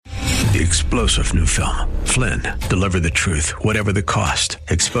The explosive new film, Flynn, deliver the truth, whatever the cost,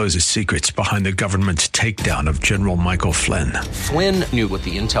 exposes secrets behind the government's takedown of General Michael Flynn. Flynn knew what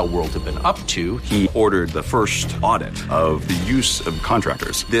the intel world had been up to. He ordered the first audit of the use of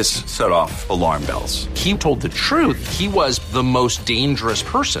contractors. This set off alarm bells. He told the truth. He was the most dangerous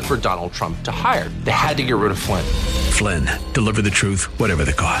person for Donald Trump to hire. They had to get rid of Flynn. Flynn, deliver the truth, whatever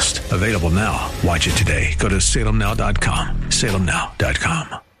the cost. Available now. Watch it today. Go to salemnow.com.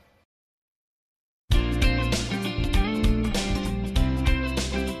 salemnow.com.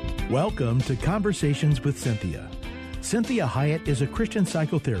 Welcome to Conversations with Cynthia. Cynthia Hiett is a Christian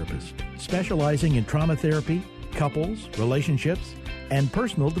psychotherapist specializing in trauma therapy, couples, relationships, and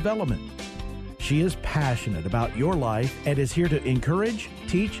personal development. She is passionate about your life and is here to encourage,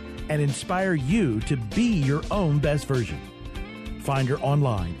 teach, and inspire you to be your own best version. Find her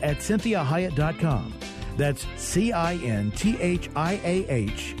online at CynthiaHiett.com. That's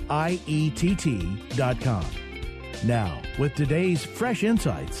CynthiaHiett.com. Now, with today's fresh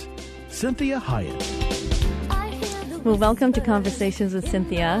insights, Cynthia Hiett. Well, welcome to Conversations with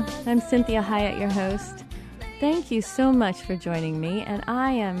Cynthia. I'm Cynthia Hiett, your host. Thank you so much for joining me, and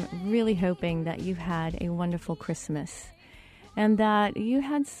I am really hoping that you've had a wonderful Christmas and that you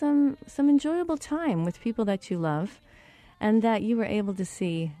had some enjoyable time with people that you love, and that you were able to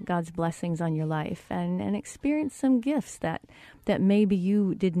see God's blessings on your life and experience some gifts that maybe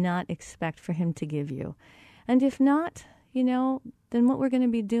you did not expect for Him to give you. And if not, then what we're going to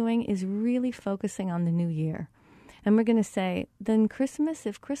be doing is really focusing on the new year. And we're going to say, then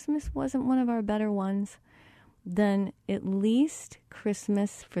if Christmas wasn't one of our better ones, then at least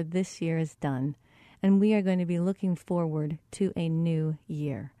Christmas for this year is done. And we are going to be looking forward to a new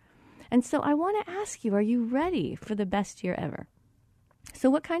year. And so I want to ask you, are you ready for the best year ever? So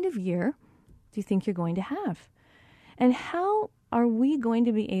what kind of year do you think you're going to have? And how are we going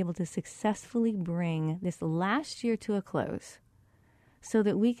to be able to successfully bring this last year to a close so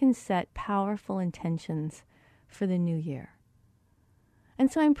that we can set powerful intentions for the new year?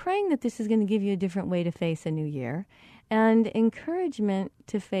 And so I'm praying that this is going to give you a different way to face a new year and encouragement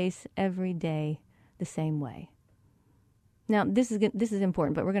to face every day the same way. Now, this is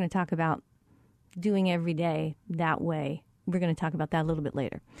important, but we're going to talk about doing every day that way. We're going to talk about that a little bit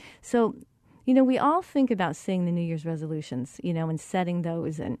later. So, we all think about saying the New Year's resolutions, and setting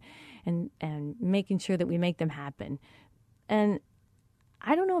those and making sure that we make them happen. And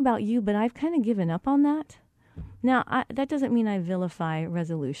I don't know about you, but I've kind of given up on that. Now, that doesn't mean I vilify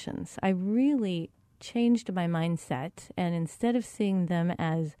resolutions. I really changed my mindset, and instead of seeing them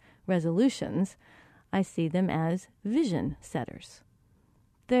as resolutions, I see them as vision setters.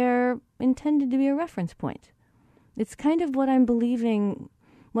 They're intended to be a reference point. It's kind of what I'm believing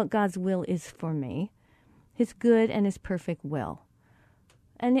what God's will is for me, His good and His perfect will.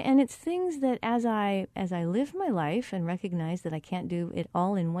 And it's things that as I live my life and recognize that I can't do it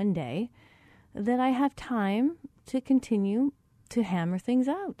all in one day, that I have time to continue to hammer things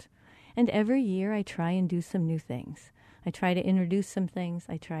out. And every year I try and do some new things. I try to introduce some things.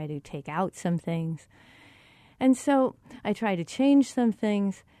 I try to take out some things. And so I try to change some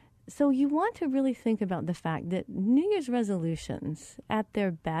things. So you want to really think about the fact that New Year's resolutions at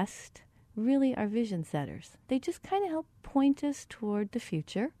their best really are vision setters. They just kind of help point us toward the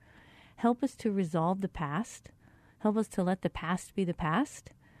future, help us to resolve the past, help us to let the past be the past,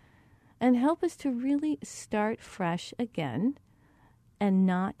 and help us to really start fresh again and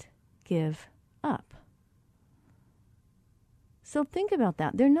not give up. So think about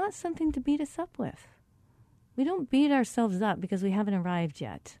that. They're not something to beat us up with. We don't beat ourselves up because we haven't arrived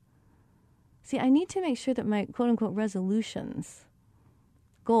yet. See, I need to make sure that my quote-unquote resolutions,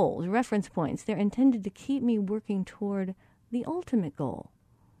 goals, reference points, they're intended to keep me working toward the ultimate goal.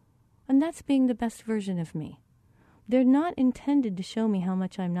 And that's being the best version of me. They're not intended to show me how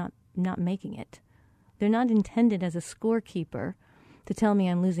much I'm not making it. They're not intended as a scorekeeper to tell me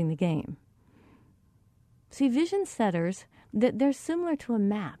I'm losing the game. See, vision setters, they're similar to a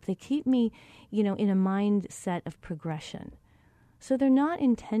map. They keep me, in a mindset of progression. So they're not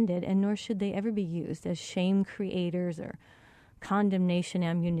intended, and nor should they ever be used as shame creators or condemnation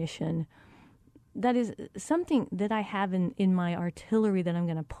ammunition. That is something that I have in my artillery that I'm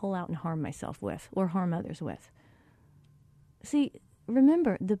going to pull out and harm myself with or harm others with. See,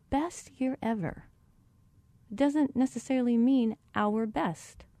 remember, the best year ever doesn't necessarily mean our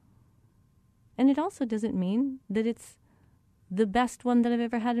best. And it also doesn't mean that it's the best one that I've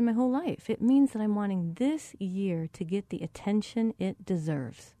ever had in my whole life. It means that I'm wanting this year to get the attention it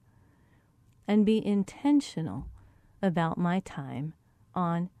deserves and be intentional about my time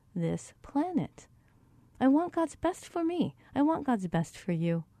on this planet. I want God's best for me. I want God's best for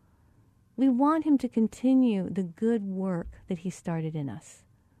you. We want him to continue the good work that he started in us.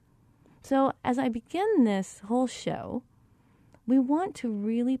 So as I begin this whole show, we want to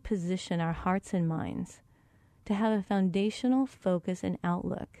really position our hearts and minds to have a foundational focus and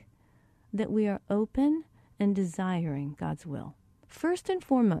outlook that we are open and desiring God's will. First and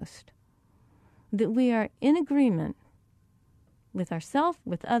foremost, that we are in agreement with ourselves,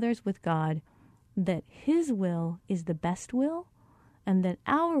 with others, with God, that his will is the best will, and that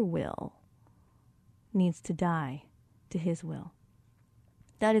our will needs to die to his will.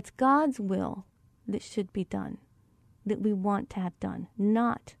 That it's God's will that should be done, that we want to have done,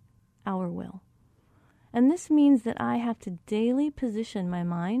 not our will. And this means that I have to daily position my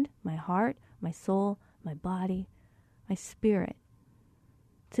mind, my heart, my soul, my body, my spirit,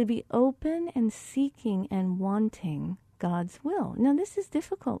 to be open and seeking and wanting God's will. Now, this is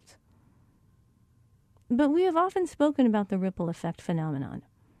difficult. But we have often spoken about the ripple effect phenomenon.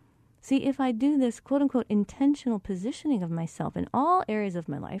 See, if I do this quote-unquote intentional positioning of myself in all areas of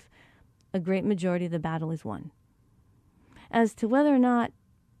my life, a great majority of the battle is won. As to whether or not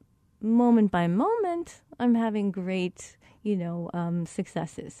moment by moment I'm having great,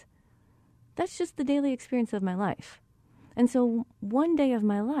 successes, that's just the daily experience of my life. And so one day of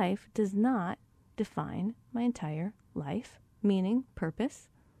my life does not define my entire life, meaning, purpose,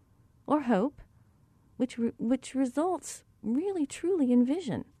 or hope, which results really, truly in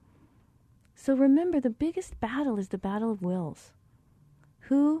vision. So remember, the biggest battle is the battle of wills.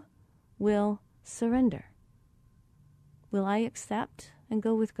 Who will surrender? Will I accept and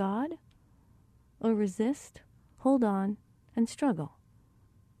go with God? Or resist, hold on, and struggle?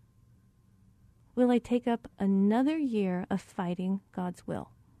 Will I take up another year of fighting God's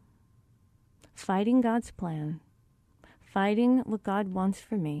will? Fighting God's plan? Fighting what God wants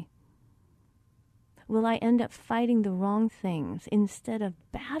for me? Will I end up fighting the wrong things instead of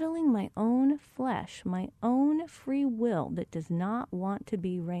battling my own flesh, my own free will that does not want to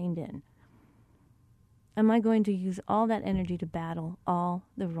be reined in? Am I going to use all that energy to battle all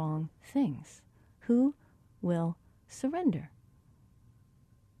the wrong things? Who will surrender?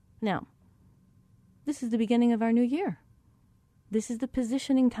 Now, this is the beginning of our new year. This is the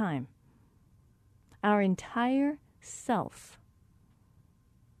positioning time. Our entire self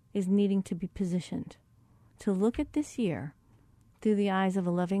is needing to be positioned to look at this year through the eyes of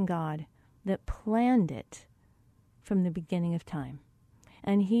a loving God that planned it from the beginning of time.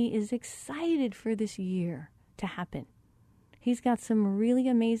 And he is excited for this year to happen. He's got some really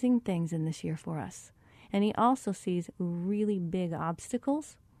amazing things in this year for us. And he also sees really big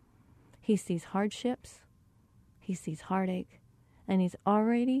obstacles. He sees hardships. He sees heartache. And he's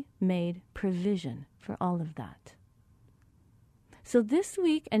already made provision for all of that. So this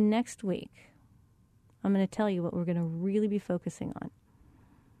week and next week, I'm going to tell you what we're going to really be focusing on.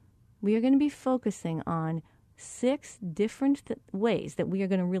 We are going to be focusing on 6 different ways that we are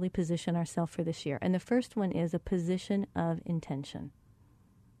going to really position ourselves for this year. And the first one is a position of intention.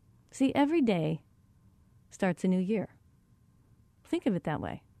 See, every day starts a new year. Think of it that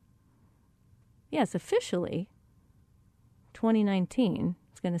way. Yes, officially, 2019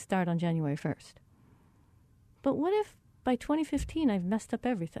 is going to start on January 1st. But what if by 2015 I've messed up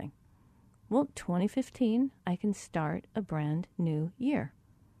everything? Well, 2015, I can start a brand new year.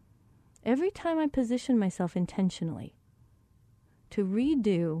 Every time I position myself intentionally to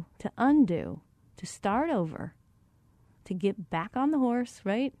redo, to undo, to start over, to get back on the horse,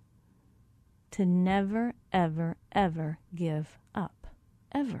 right? To never, ever, ever give up.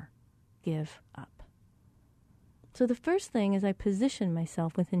 Ever give up. So the first thing is I position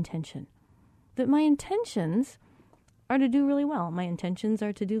myself with intention. That my intentions are to do really well. My intentions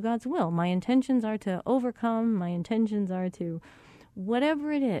are to do God's will. My intentions are to overcome. My intentions are to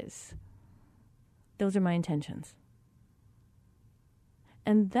whatever it is. Those are my intentions.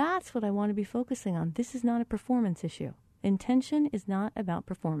 And that's what I want to be focusing on. This is not a performance issue. Intention is not about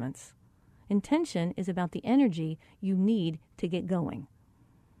performance. Intention is about the energy you need to get going.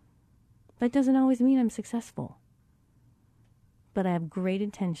 That doesn't always mean I'm successful. But I have great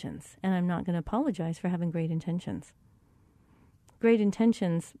intentions, and I'm not going to apologize for having great intentions. Great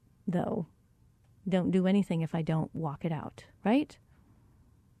intentions, though, don't do anything if I don't walk it out, right?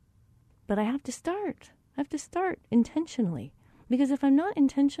 But I have to start. I have to start intentionally. Because if I'm not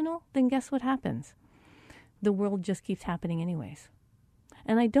intentional, then guess what happens? The world just keeps happening anyways.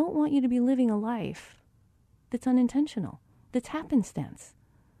 And I don't want you to be living a life that's unintentional, that's happenstance.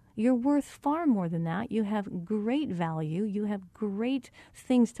 You're worth far more than that. You have great value. You have great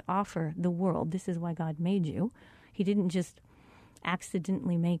things to offer the world. This is why God made you. He didn't just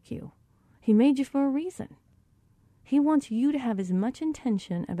accidentally make you. He made you for a reason. He wants you to have as much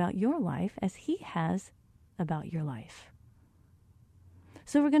intention about your life as He has about your life.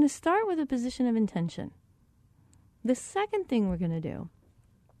 So we're going to start with a position of intention. The second thing we're going to do,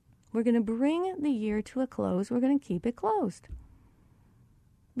 we're going to bring the year to a close. We're going to keep it closed.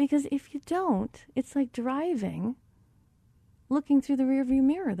 Because if you don't, it's like driving, looking through the rearview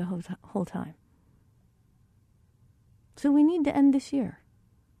mirror the whole time. So we need to end this year.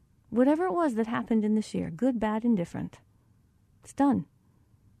 Whatever it was that happened in this year, good, bad, indifferent, it's done.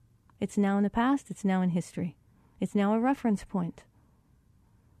 It's now in the past. It's now in history. It's now a reference point.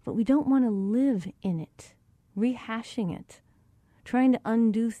 But we don't want to live in it, rehashing it, trying to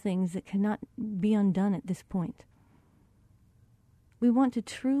undo things that cannot be undone at this point. We want to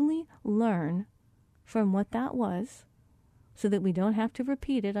truly learn from what that was so that we don't have to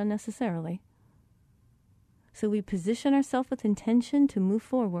repeat it unnecessarily. So we position ourselves with intention to move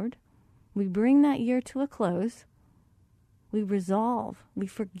forward. We bring that year to a close. We resolve. We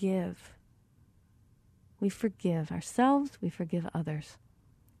forgive. We forgive ourselves. We forgive others.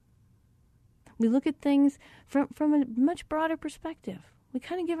 We look at things from a much broader perspective. We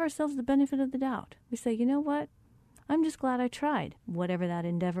kind of give ourselves the benefit of the doubt. We say, you know what? I'm just glad I tried, whatever that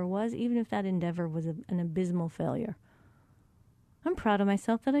endeavor was, even if that endeavor was an abysmal failure. I'm proud of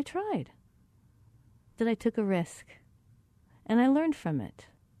myself that I tried, that I took a risk, and I learned from it.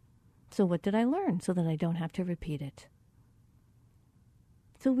 So what did I learn so that I don't have to repeat it?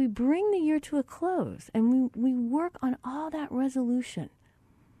 So we bring the year to a close, and we work on all that resolution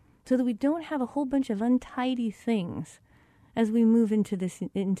so that we don't have a whole bunch of untidy things as we move into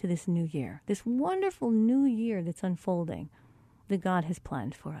this new year, this wonderful new year that's unfolding that God has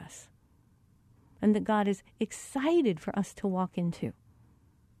planned for us and that God is excited for us to walk into.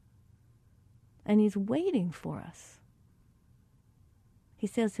 And He's waiting for us. He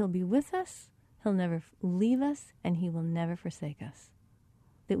says He'll be with us, He'll never leave us, and He will never forsake us.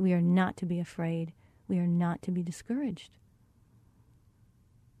 That we are not to be afraid, we are not to be discouraged.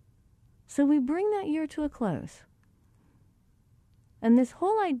 So we bring that year to a close. And this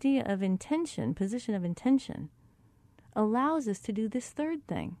whole idea of intention, position of intention, allows us to do this third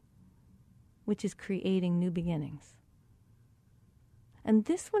thing, which is creating new beginnings. And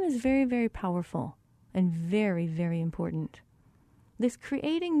this one is very, very powerful and very, very important. This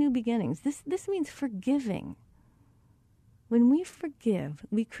creating new beginnings, this means forgiving. When we forgive,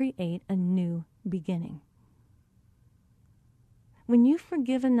 we create a new beginning. When you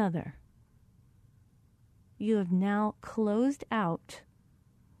forgive another, you have now closed out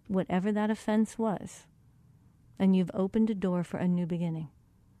whatever that offense was, and you've opened a door for a new beginning.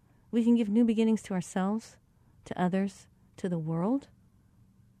 We can give new beginnings to ourselves, to others, to the world,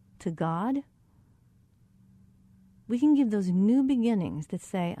 to God. We can give those new beginnings that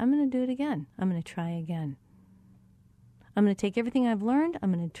say, I'm going to do it again. I'm going to try again. I'm going to take everything I've learned.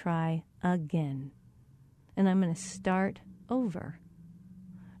 I'm going to try again. And I'm going to start over.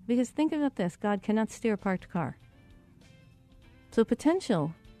 Because think about this, God cannot steer a parked car. So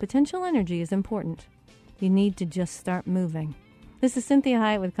potential energy is important. You need to just start moving. This is Cynthia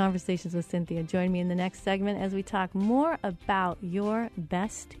Hiett with Conversations with Cynthia. Join me in the next segment as we talk more about your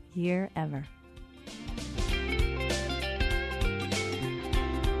best year ever.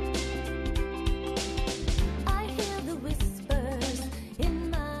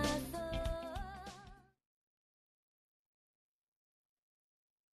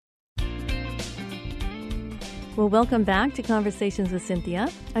 Well, welcome back to Conversations with Cynthia.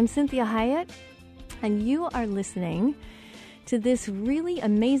 I'm Cynthia Hiett, and you are listening to this really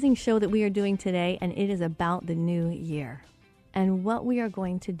amazing show that we are doing today, and it is about the new year and what we are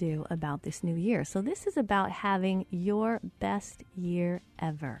going to do about this new year. So this is about having your best year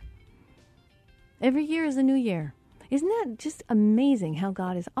ever. Every year is a new year. Isn't that just amazing how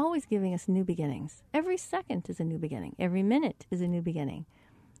God is always giving us new beginnings? Every second is a new beginning. Every minute is a new beginning.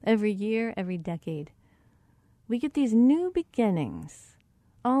 Every year, every decade. We get these new beginnings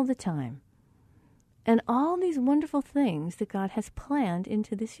all the time. And all these wonderful things that God has planned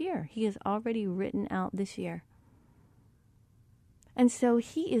into this year. He has already written out this year. And so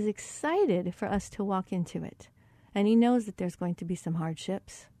He is excited for us to walk into it. And He knows that there's going to be some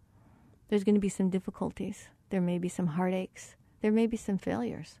hardships. There's going to be some difficulties. There may be some heartaches. There may be some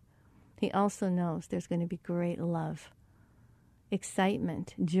failures. He also knows there's going to be great love,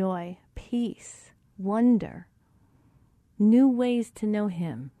 excitement, joy, peace, wonder, new ways to know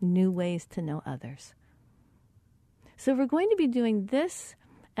Him, new ways to know others. So we're going to be doing this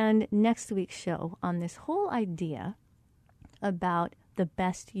and next week's show on this whole idea about the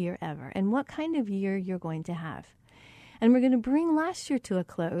best year ever and what kind of year you're going to have. And we're going to bring last year to a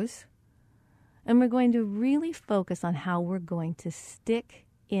close And we're going to really focus on how we're going to stick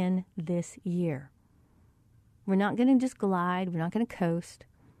in this year. We're not going to just glide. We're not going to coast.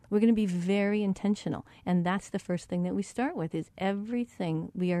 We're going to be very intentional. And that's the first thing that we start with, is everything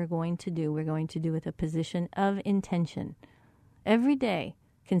we are going to do, we're going to do with a position of intention. Every day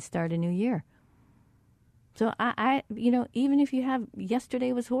can start a new year. So even if you have,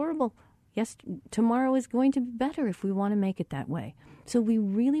 yesterday was horrible, tomorrow is going to be better if we want to make it that way. So we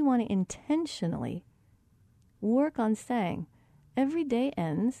really want to intentionally work on saying, every day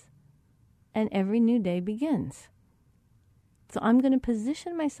ends and every new day begins. So I'm going to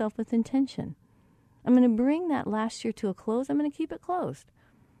position myself with intention. I'm going to bring that last year to a close. I'm going to keep it closed.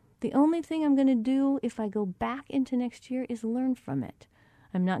 The only thing I'm going to do if I go back into next year is learn from it.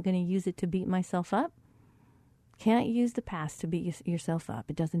 I'm not going to use it to beat myself up. Can't use the past to beat yourself up.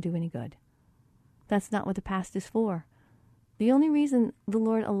 It doesn't do any good. That's not what the past is for. The only reason the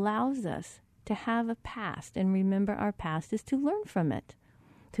Lord allows us to have a past and remember our past is to learn from it.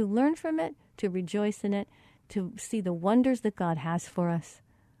 To learn from it, to rejoice in it, to see the wonders that God has for us,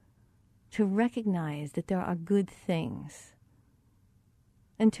 to recognize that there are good things,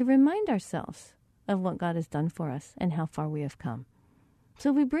 and to remind ourselves of what God has done for us and how far we have come.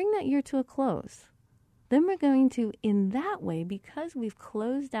 So we bring that year to a close. Then we're going to, in that way, because we've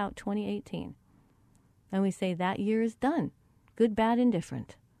closed out 2018, and we say that year is done, good, bad,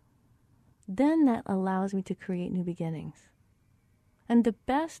 indifferent, then that allows me to create new beginnings. And the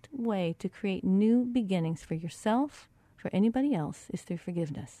best way to create new beginnings for yourself, for anybody else, is through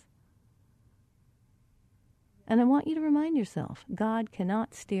forgiveness. And I want you to remind yourself, God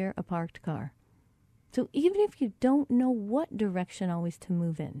cannot steer a parked car. So even if you don't know what direction always to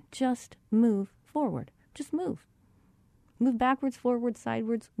move in, just move forward. Just move. Move backwards, forwards,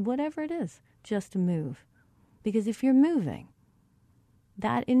 sideways, whatever it is. Just move. Because if you're moving,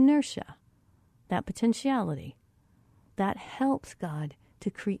 that inertia, that potentiality, that helps God to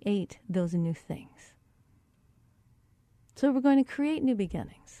create those new things. So we're going to create new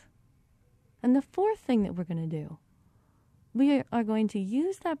beginnings. And the fourth thing that we're going to do, we are going to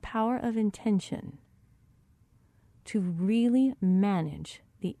use that power of intention to really manage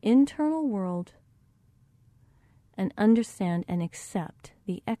the internal world and understand and accept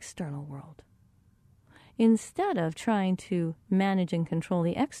the external world. Instead of trying to manage and control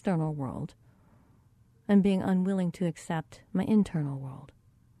the external world and being unwilling to accept my internal world.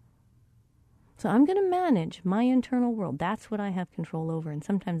 So I'm going to manage my internal world. That's what I have control over. And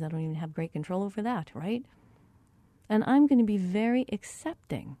sometimes I don't even have great control over that, right? And I'm going to be very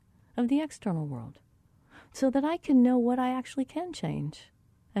accepting of the external world so that I can know what I actually can change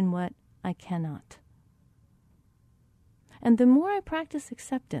and what I cannot. And the more I practice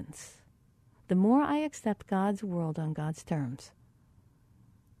acceptance, the more I accept God's world on God's terms,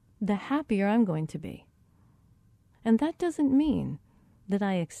 the happier I'm going to be. And that doesn't mean that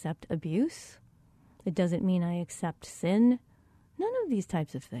I accept abuse. It doesn't mean I accept sin. None of these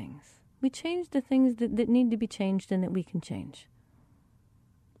types of things. We change the things that need to be changed and that we can change.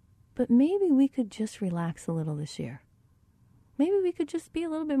 But maybe we could just relax a little this year. Maybe we could just be a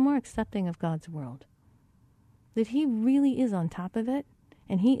little bit more accepting of God's world. That He really is on top of it,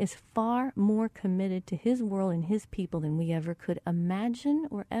 and He is far more committed to His world and His people than we ever could imagine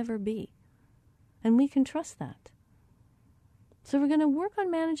or ever be. And we can trust that. So we're going to work on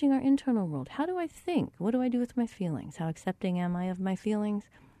managing our internal world. How do I think? What do I do with my feelings? How accepting am I of my feelings?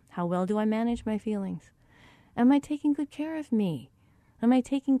 How well do I manage my feelings? Am I taking good care of me? Am I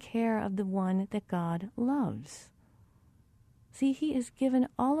taking care of the one that God loves? See, He has given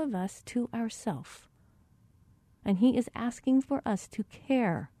all of us to ourselves. And He is asking for us to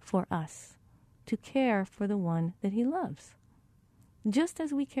care for us, to care for the one that He loves. Just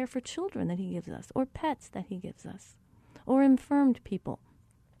as we care for children that He gives us, or pets that He gives us, or infirmed people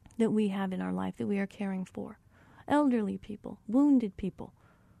that we have in our life that we are caring for, elderly people, wounded people.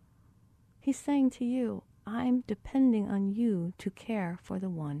 He's saying to you, I'm depending on you to care for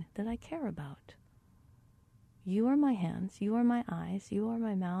the one that I care about. You are my hands, you are my eyes, you are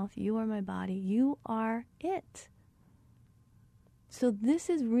my mouth, you are my body, you are it. So this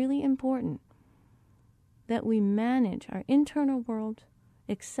is really important, that we manage our internal world,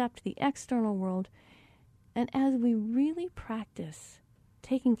 accept the external world, and as we really practice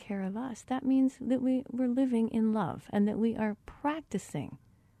taking care of us, that means that we're living in love and that we are practicing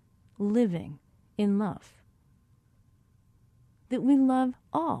living in love. That we love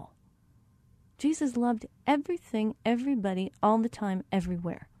all. Jesus loved everything, everybody, all the time,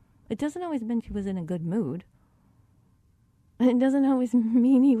 everywhere. It doesn't always mean He was in a good mood. It doesn't always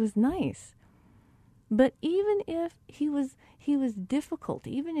mean He was nice. But even if he was difficult,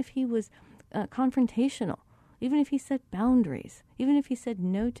 even if He was confrontational, even if he set boundaries, even if he said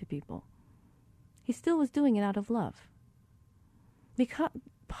no to people, he still was doing it out of love. Because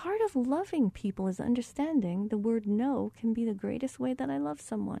part of loving people is understanding the word no can be the greatest way that I love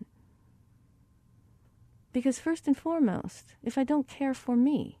someone. Because first and foremost, if I don't care for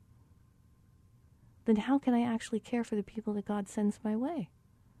me, then how can I actually care for the people that God sends my way?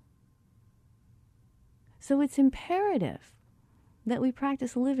 So it's imperative that we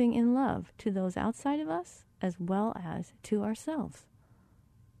practice living in love to those outside of us as well as to ourselves.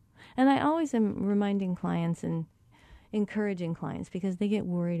 And I always am reminding clients and encouraging clients because they get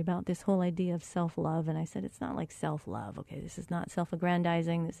worried about this whole idea of self-love. And I said, it's not like self-love. Okay, this is not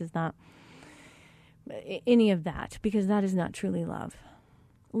self-aggrandizing. This is not any of that, because that is not truly love.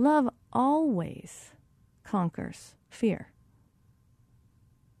 Love always conquers fear.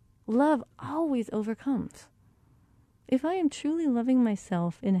 Love always overcomes. If I am truly loving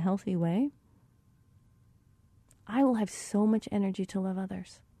myself in a healthy way, I will have so much energy to love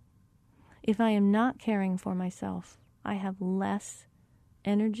others. If I am not caring for myself, I have less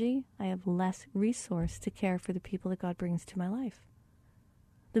energy, I have less resource to care for the people that God brings to my life.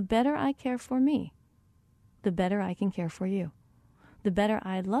 The better I care for me, the better I can care for you. The better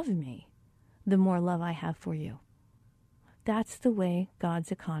I love me, the more love I have for you. That's the way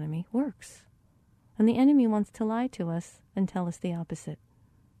God's economy works. And the enemy wants to lie to us and tell us the opposite.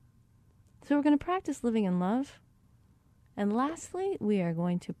 So we're going to practice living in love. And lastly, we are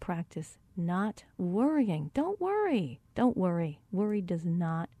going to practice not worrying. Don't worry. Don't worry. Worry does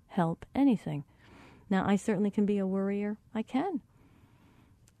not help anything. Now, I certainly can be a worrier. I can.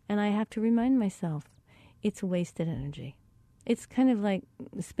 And I have to remind myself, it's wasted energy. It's kind of like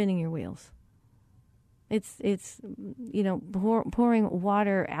spinning your wheels. It's pouring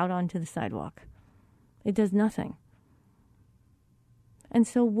water out onto the sidewalk. It does nothing. And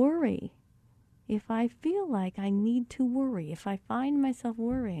so worry, if I feel like I need to worry, if I find myself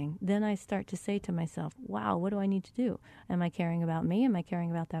worrying, then I start to say to myself, wow, what do I need to do? Am I caring about me? Am I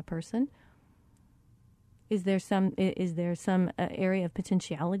caring about that person? Is there some area of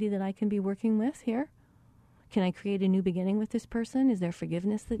potentiality that I can be working with here? Can I create a new beginning with this person? Is there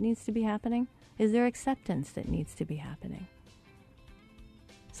forgiveness that needs to be happening? Is there acceptance that needs to be happening?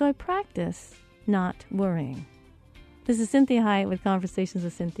 So I practice not worrying. This is Cynthia Hiett with Conversations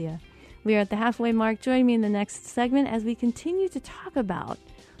with Cynthia. We are at the halfway mark. Join me in the next segment as we continue to talk about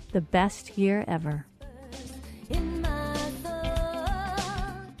the best year ever.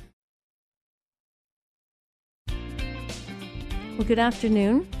 Well, good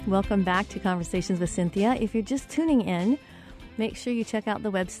afternoon. Welcome back to Conversations with Cynthia. If you're just tuning in, make sure you check out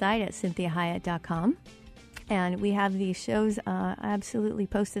the website at cynthiahiett.com. And we have these shows absolutely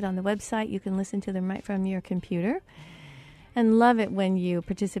posted on the website. You can listen to them right from your computer. And love it when you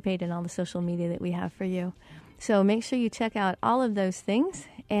participate in all the social media that we have for you. So make sure you check out all of those things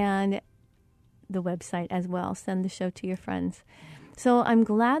and the website as well. Send the show to your friends. So I'm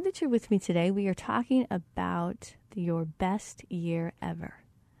glad that you're with me today. We are talking about your best year ever.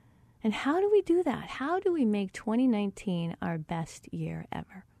 And how do we do that? How do we make 2019 our best year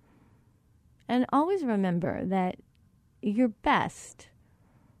ever? And always remember that your best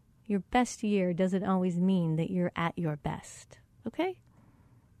year doesn't always mean that you're at your best. Okay?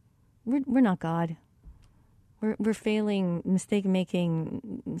 We're not God. We're failing,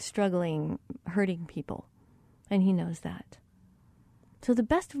 mistake-making, struggling, hurting people. And He knows that. So the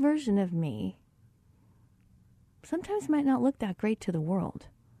best version of me sometimes might not look that great to the world.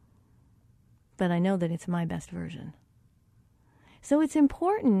 But I know that it's my best version. So it's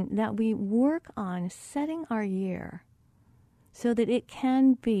important that we work on setting our year so that it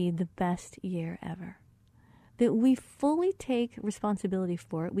can be the best year ever. That we fully take responsibility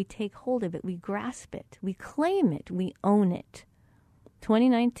for it, we take hold of it, we grasp it, we claim it, we own it.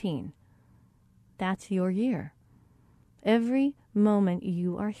 2019, that's your year. Every moment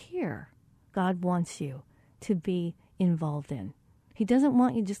you are here, God wants you to be involved in. He doesn't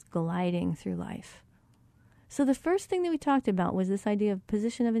want you just gliding through life. So the first thing that we talked about was this idea of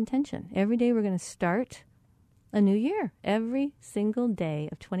position of intention. Every day we're going to start a new year. Every single day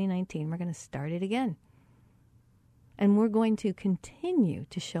of 2019, we're going to start it again. And we're going to continue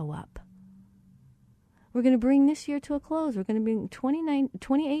to show up. We're going to bring this year to a close. We're going to bring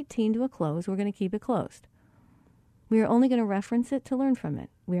 2018 to a close. We're going to keep it closed. We are only going to reference it to learn from it.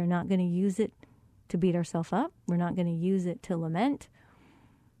 We are not going to use it to beat ourselves up. We're not going to use it to lament,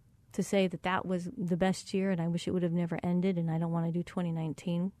 to say that that was the best year and I wish it would have never ended and I don't want to do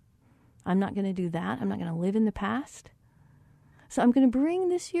 2019. I'm not going to do that. I'm not going to live in the past. So I'm going to bring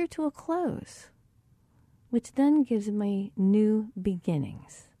this year to a close, which then gives me new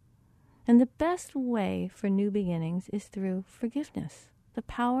beginnings. And the best way for new beginnings is through forgiveness, the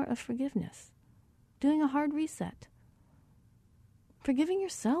power of forgiveness, doing a hard reset, forgiving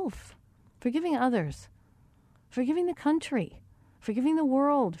yourself, forgiving others, forgiving the country, forgiving the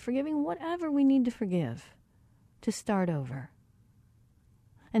world, forgiving whatever we need to forgive to start over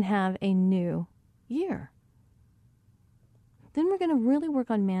and have a new year. Then we're going to really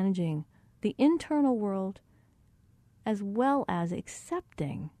work on managing the internal world as well as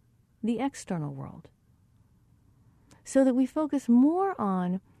accepting the external world, so that we focus more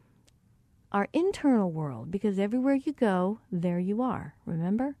on our internal world, because everywhere you go, there you are.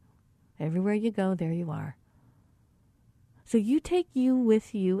 Remember? Everywhere you go, there you are. So you take you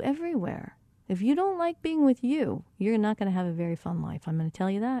with you everywhere. If you don't like being with you, you're not going to have a very fun life. I'm going to tell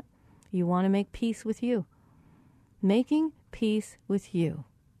you that. You want to make peace with you. Making peace with you.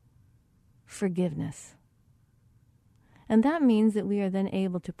 Forgiveness. And that means that we are then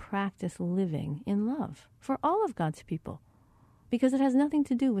able to practice living in love for all of God's people, because it has nothing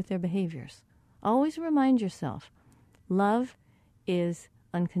to do with their behaviors. Always remind yourself, love is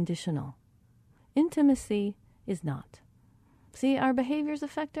unconditional. Intimacy is not. See, our behaviors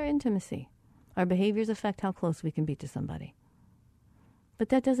affect our intimacy. Our behaviors affect how close we can be to somebody. But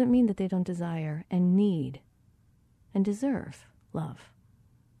that doesn't mean that they don't desire and need and deserve love.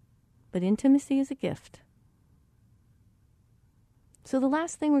 But intimacy is a gift. So the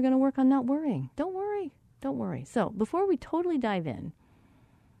last thing we're going to work on, not worrying. Don't worry. Don't worry. So before we totally dive in,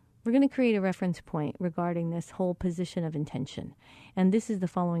 we're going to create a reference point regarding this whole position of intention. And this is the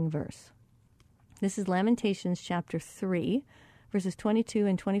following verse. This is Lamentations chapter 3, verses 22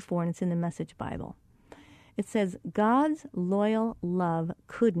 and 24, and it's in the Message Bible. It says, God's loyal love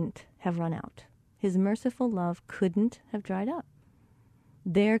couldn't have run out. His merciful love couldn't have dried up.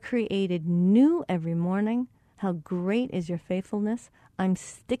 They're created new every morning. How great is your faithfulness. I'm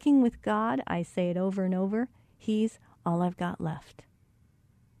sticking with God. I say it over and over. He's all I've got left.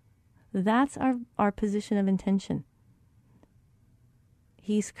 That's our position of intention.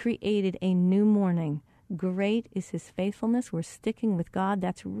 He's created a new morning. Great is his faithfulness. We're sticking with God.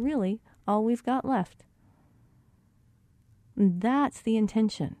 That's really all we've got left. That's the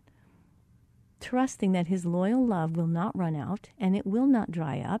intention. Trusting that his loyal love will not run out and it will not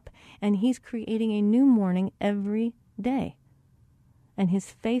dry up, and he's creating a new morning every day. And his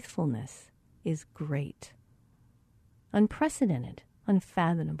faithfulness is great, unprecedented,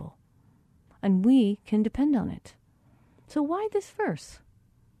 unfathomable, and we can depend on it. So why this verse?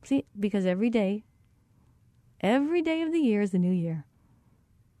 See, because every day of the year is the new year.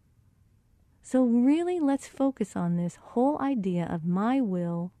 So really, let's focus on this whole idea of my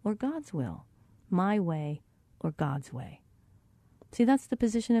will or God's will. My way or God's way. See, that's the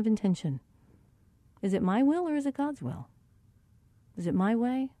position of intention. Is it my will or is it God's will? Is it my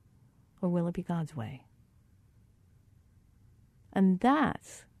way or will it be God's way? And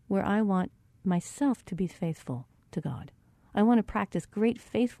that's where I want myself to be faithful to God. I want to practice great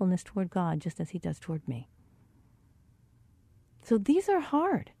faithfulness toward God just as he does toward me. So these are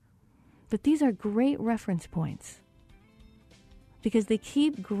hard, but these are great reference points because they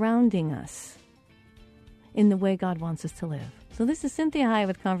keep grounding us in the way God wants us to live. So this is Cynthia Hiett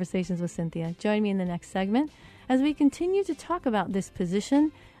with Conversations with Cynthia. Join me in the next segment as we continue to talk about this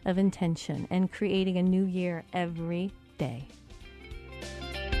position of intention and creating a new year every day.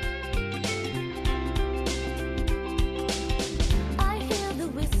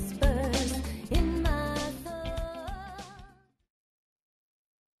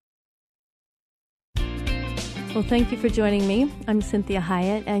 Well, thank you for joining me. I'm Cynthia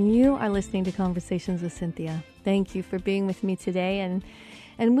Hiett, and you are listening to Conversations with Cynthia. Thank you for being with me today,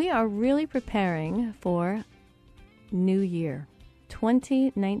 and we are really preparing for New Year,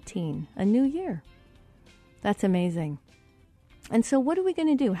 2019, a new year. That's amazing. And so what are we going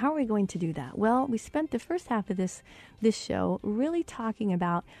to do? How are we going to do that? Well, we spent the first half of this show really talking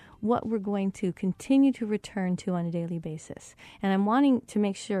about what we're going to continue to return to on a daily basis. And I'm wanting to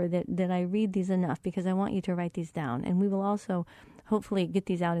make sure that I read these enough because I want you to write these down. And we will also hopefully get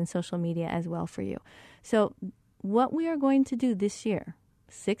these out in social media as well for you. So what we are going to do this year,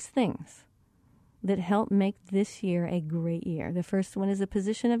 6 things that help make this year a great year. The first one is a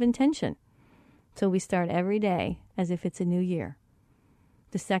position of intention. So we start every day as if it's a new year.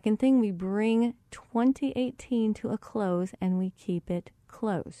 The second thing, we bring 2018 to a close and we keep it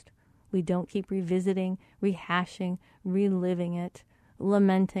closed. We don't keep revisiting, rehashing, reliving it,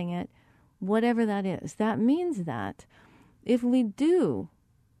 lamenting it, whatever that is. That means that if we do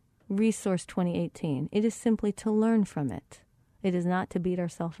resource 2018, it is simply to learn from it. It is not to beat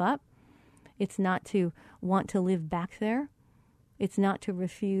ourselves up. It's not to want to live back there. It's not to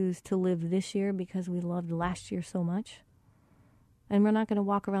refuse to live this year because we loved last year so much. And we're not going to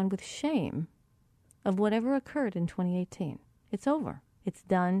walk around with shame of whatever occurred in 2018. It's over. It's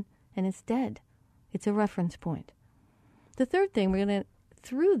done, and it's dead. It's a reference point. The third thing, we're going to,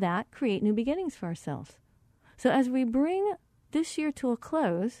 through that, create new beginnings for ourselves. So as we bring this year to a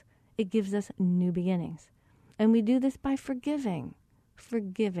close, it gives us new beginnings. And we do this by forgiving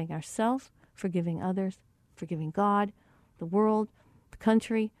ourselves, forgiving others, forgiving God, the world, the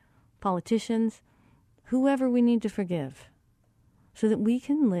country, politicians, whoever we need to forgive, so that we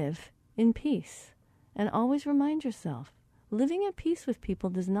can live in peace. And always remind yourself, living at peace with people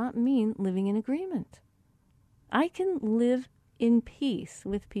does not mean living in agreement. I can live in peace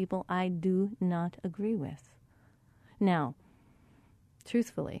with people I do not agree with. Now,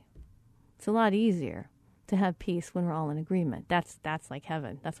 truthfully, it's a lot easier to have peace when we're all in agreement. That's like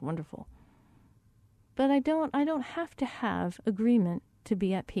heaven. That's wonderful. But I don't have to have agreement to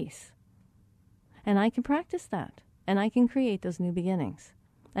be at peace. And I can practice that. And I can create those new beginnings.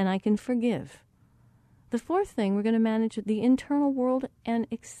 And I can forgive. The fourth thing, we're going to manage the internal world and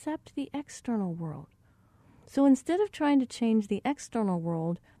accept the external world. So instead of trying to change the external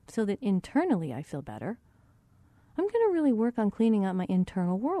world so that internally I feel better, I'm going to really work on cleaning up my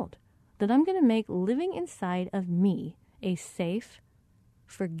internal world. That I'm going to make living inside of me a safe,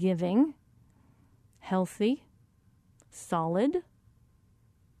 forgiving, healthy, solid,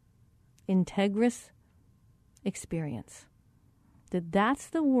 integrous experience. That's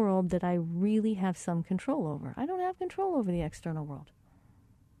the world that I really have some control over. I don't have control over the external world.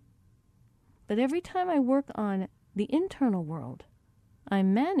 But every time I work on the internal world, I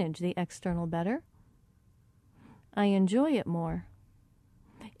manage the external better. I enjoy it more.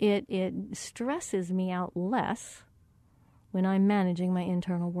 It stresses me out less when I'm managing my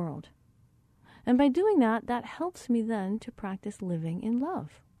internal world. And by doing that, that helps me then to practice living in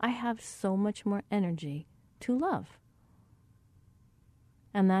love. I have so much more energy to love.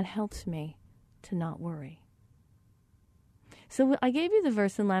 And that helps me to not worry. So I gave you the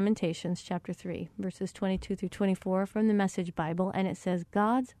verse in Lamentations chapter 3, verses 22 through 24 from the Message Bible, and it says,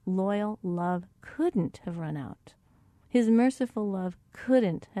 God's loyal love couldn't have run out. His merciful love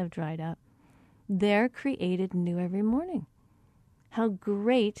couldn't have dried up. They're created new every morning. How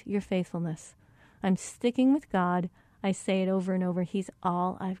great your faithfulness. I'm sticking with God. I say it over and over. He's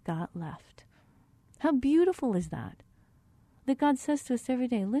all I've got left. How beautiful is that? That God says to us every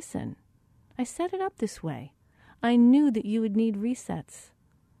day, listen, I set it up this way. I knew that you would need resets.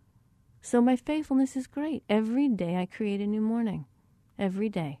 So my faithfulness is great. Every day I create a new morning. Every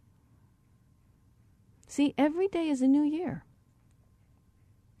day. See, every day is a new year.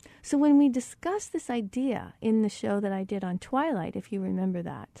 So when we discussed this idea in the show that I did on Twilight, if you remember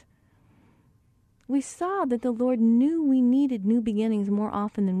that, we saw that the Lord knew we needed new beginnings more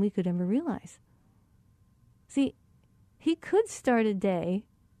often than we could ever realize. See, He could start a day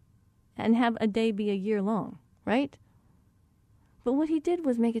and have a day be a year long, right? But what He did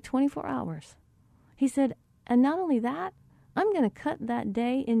was make it 24 hours. He said, and not only that, I'm going to cut that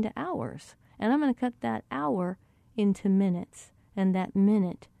day into hours, and I'm going to cut that hour into minutes, and that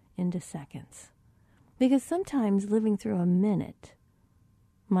minute into seconds. Because sometimes living through a minute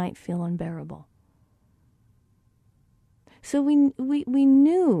might feel unbearable. So we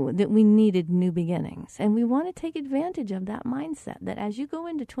knew that we needed new beginnings, and we want to take advantage of that mindset that as you go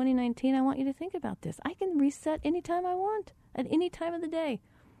into 2019, I want you to think about this. I can reset anytime I want, at any time of the day.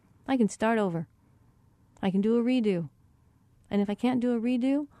 I can start over. I can do a redo. And if I can't do a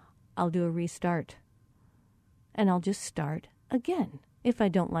redo, I'll do a restart. And I'll just start again. If I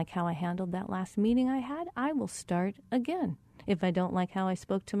don't like how I handled that last meeting I had, I will start again. If I don't like how I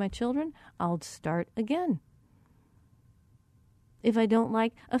spoke to my children, I'll start again. If I don't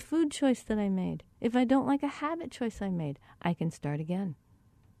like a food choice that I made, if I don't like a habit choice I made, I can start again.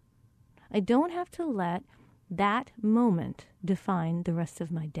 I don't have to let that moment define the rest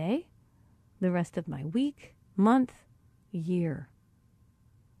of my day, the rest of my week, month, year.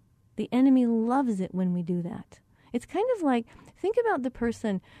 The enemy loves it when we do that. It's kind of like, think about the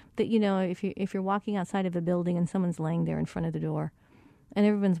person that, if you're walking outside of a building and someone's laying there in front of the door and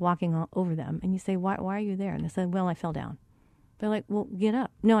everyone's walking over them and you say, why are you there? And they say, well, I fell down. They're like, well, get up.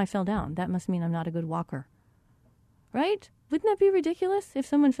 No, I fell down. That must mean I'm not a good walker. Right? Wouldn't that be ridiculous if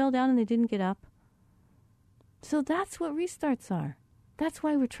someone fell down and they didn't get up? So that's what restarts are. That's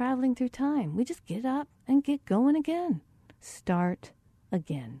why we're traveling through time. We just get up and get going again. Start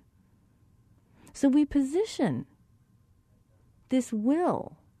again. So we position this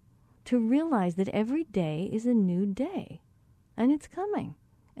will to realize that every day is a new day. And it's coming.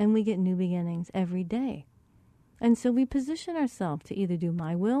 And we get new beginnings every day. And so we position ourselves to either do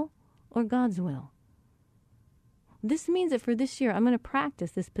my will or God's will. This means that for this year, I'm going to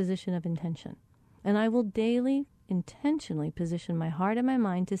practice this position of intention. And I will daily, intentionally position my heart and my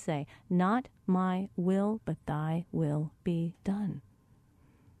mind to say, not my will, but thy will be done.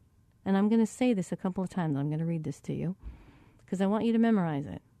 And I'm going to say this a couple of times. I'm going to read this to you because I want you to memorize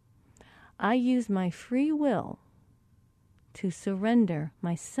it. I use my free will to surrender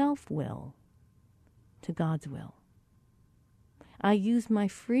my self-will to God's will. I use my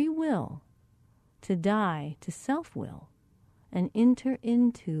free will to die to self-will and enter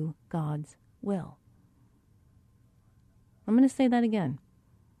into God's will. I'm going to say that again.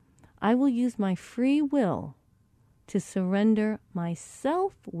 I will use my free will to surrender my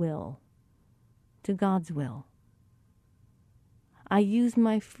self-will to God's will. I use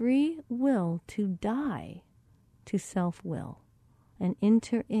my free will to die to self-will and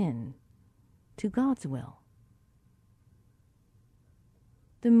enter in to God's will.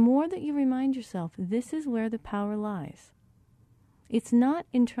 The more that you remind yourself, this is where the power lies. It's not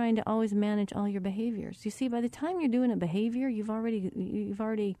in trying to always manage all your behaviors. You see, by the time you're doing a behavior, you've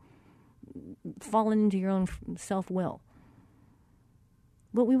already fallen into your own self-will.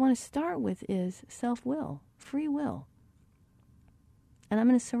 What we want to start with is self-will, free will. And I'm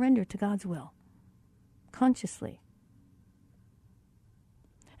going to surrender to God's will, consciously.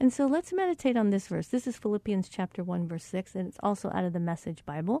 And so let's meditate on this verse. This is Philippians chapter 1, verse 6, and it's also out of the Message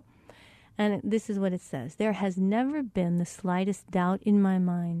Bible. And this is what it says. There has never been the slightest doubt in my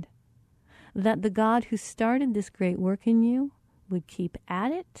mind that the God who started this great work in you would keep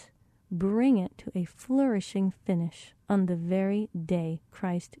at it, bring it to a flourishing finish on the very day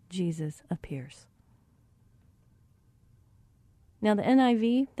Christ Jesus appears. Now the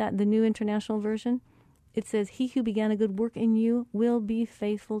NIV, the New International Version, it says, he who began a good work in you will be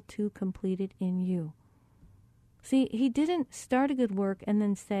faithful to complete it in you. See, he didn't start a good work and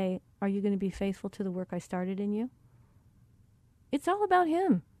then say, are you going to be faithful to the work I started in you? It's all about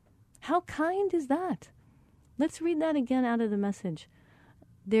him. How kind is that? Let's read that again out of the Message.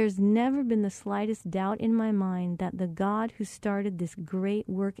 There's never been the slightest doubt in my mind that the God who started this great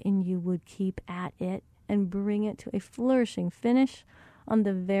work in you would keep at it and bring it to a flourishing finish on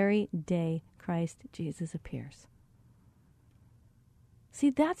the very day Christ Jesus appears. See,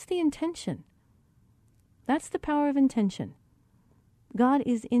 that's the intention. That's the power of intention. God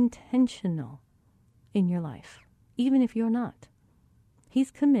is intentional in your life, even if you're not. He's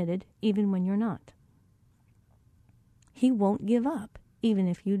committed even when you're not. He won't give up even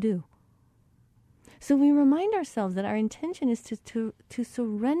if you do. So we remind ourselves that our intention is to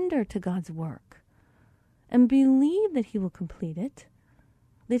surrender to God's work and believe that he will complete it,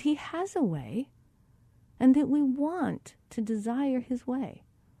 that he has a way, and that we want to desire his way.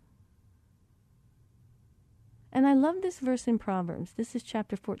 And I love this verse in Proverbs. This is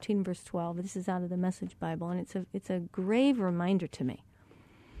chapter 14, verse 12. This is out of the Message Bible, and it's a grave reminder to me.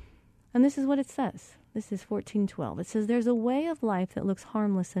 And this is what it says. This is 14:12. It says, there's a way of life that looks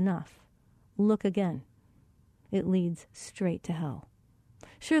harmless enough. Look again. It leads straight to hell.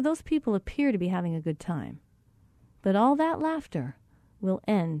 Sure, those people appear to be having a good time, but all that laughter will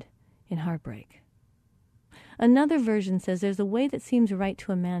end in heartbreak. Another version says there's a way that seems right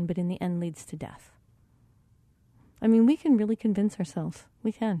to a man, but in the end leads to death. I mean, we can really convince ourselves.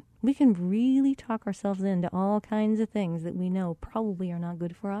 We can. We can really talk ourselves into all kinds of things that we know probably are not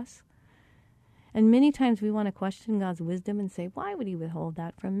good for us. And many times we want to question God's wisdom and say, why would he withhold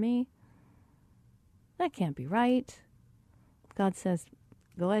that from me? That can't be right. God says,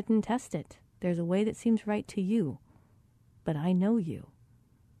 go ahead and test it. There's a way that seems right to you, but I know you.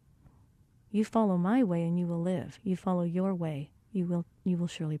 You follow my way and you will live. You follow your way, you will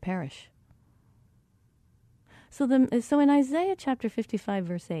surely perish. So in Isaiah chapter 55,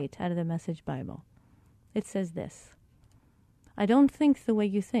 verse 8, out of the Message Bible, it says this, I don't think the way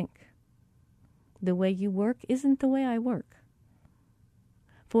you think. The way you work isn't the way I work.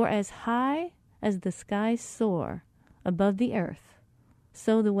 For as high as the skies soar above the earth,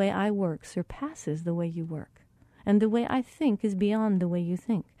 so the way I work surpasses the way you work, and the way I think is beyond the way you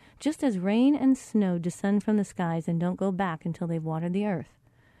think. Just as rain and snow descend from the skies and don't go back until they've watered the earth,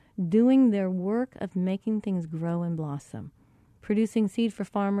 doing their work of making things grow and blossom, producing seed for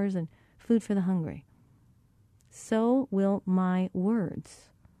farmers and food for the hungry, so will my words,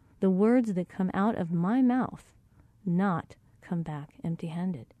 the words that come out of my mouth, not come back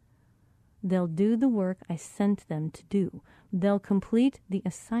empty-handed. They'll do the work I sent them to do. They'll complete the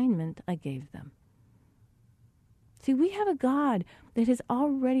assignment I gave them. See, we have a God that has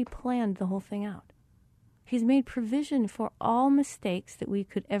already planned the whole thing out. He's made provision for all mistakes that we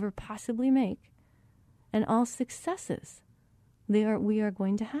could ever possibly make. and all successes we are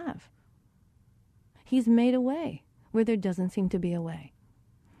going to have. He's made a way where there doesn't seem to be a way.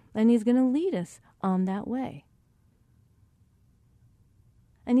 And he's going to lead us on that way.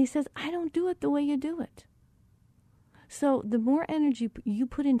 And he says, I don't do it the way you do it. So the more energy you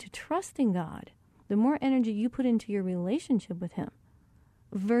put into trusting God, the more energy you put into your relationship with him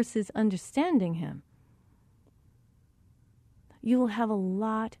versus understanding him, you will have a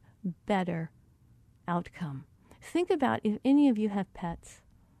lot better outcome. Think about if any of you have pets.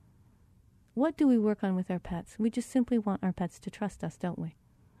 What do we work on with our pets? We just simply want our pets to trust us, don't we?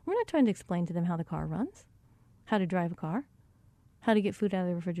 We're not trying to explain to them how the car runs, how to drive a car, how to get food out of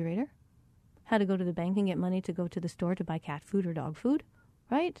the refrigerator, how to go to the bank and get money to go to the store to buy cat food or dog food,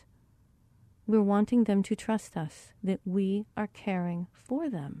 right? We're wanting them to trust us, that we are caring for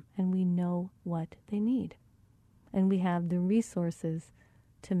them and we know what they need. And we have the resources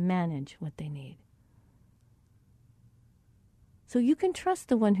to manage what they need. So you can trust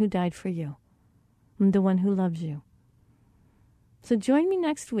the one who died for you, and the one who loves you. So join me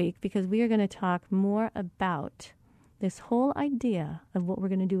next week because we are going to talk more about this whole idea of what we're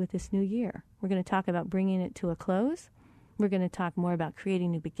going to do with this new year. We're going to talk about bringing it to a close. We're going to talk more about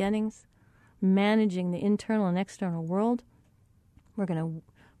creating new beginnings, managing the internal and external world. We're going to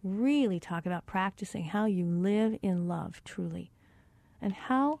really talk about practicing how you live in love truly and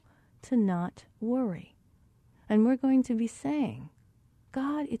how to not worry. And we're going to be saying,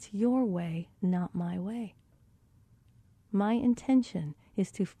 God, it's your way, not my way. My intention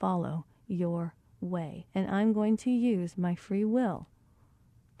is to follow your way, and I'm going to use my free will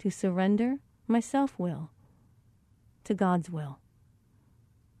to surrender my self-will to God's will.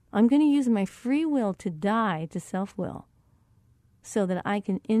 I'm going to use my free will to die to self-will so that I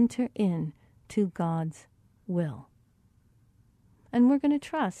can enter in to God's will. And we're going to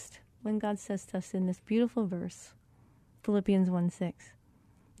trust when God says to us in this beautiful verse, Philippians 1:6,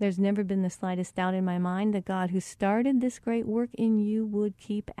 there's never been the slightest doubt in my mind that God who started this great work in you would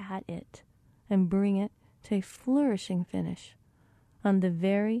keep at it and bring it to a flourishing finish on the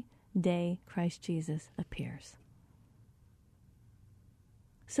very day Christ Jesus appears.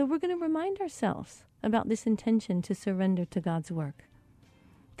 So we're going to remind ourselves about this intention to surrender to God's work,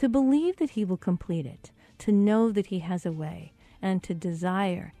 to believe that he will complete it, to know that he has a way, and to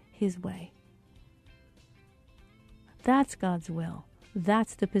desire his way. That's God's will.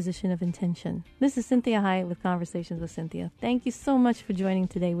 That's the position of intention. This is Cynthia Hiett with Conversations with Cynthia. Thank you so much for joining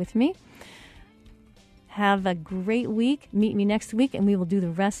today with me. Have a great week. Meet me next week, and we will do the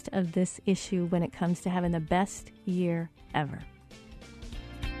rest of this issue when it comes to having the best year ever.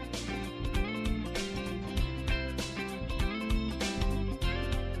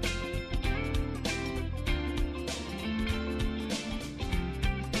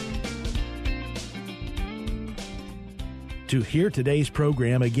 To hear today's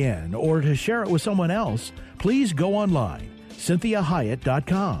program again or to share it with someone else, please go online,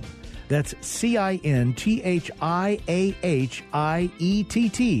 CynthiaHiett.com. That's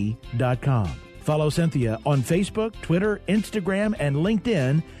CynthiaHiett.com. Follow Cynthia on Facebook, Twitter, Instagram, and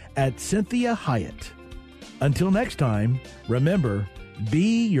LinkedIn at Cynthia Hiett. Until next time, remember,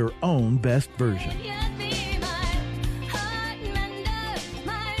 be your own best version.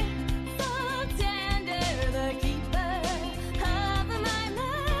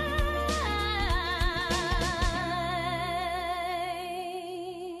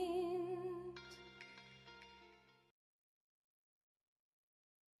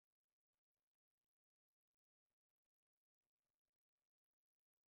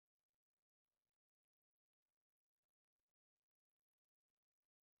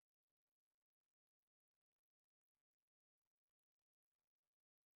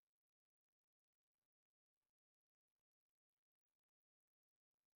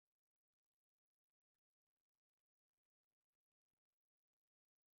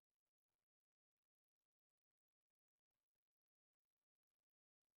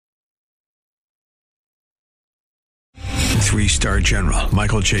 Three-star General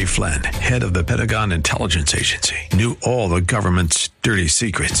Michael J. Flynn, head of the Pentagon Intelligence Agency, knew all the government's dirty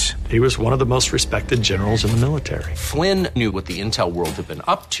secrets. He was one of the most respected generals in the military. Flynn knew what the intel world had been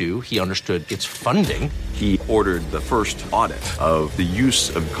up to. He understood its funding. He ordered the first audit of the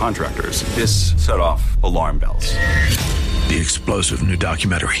use of contractors. This set off alarm bells. The explosive new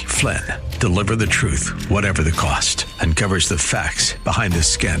documentary, Flynn, Deliver the Truth, Whatever the Cost, uncovers the facts behind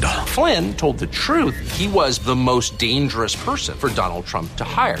this scandal. Flynn told the truth. He was the most dangerous person for Donald Trump to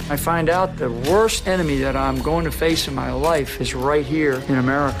hire. I find out the worst enemy that I'm going to face in my life is right here in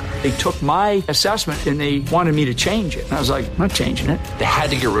America. They took my assessment and they wanted me to change it. And I was like, I'm not changing it. They had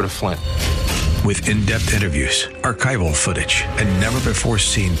to get rid of Flynn. with in-depth interviews, archival footage, and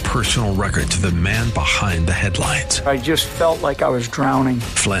never-before-seen personal records of the man behind the headlines. I just felt like I was drowning.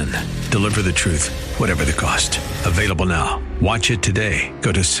 Flynn, deliver the truth, whatever the cost. Available now. Watch it today.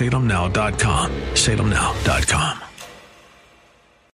 Go to salemnow.com. salemnow.com.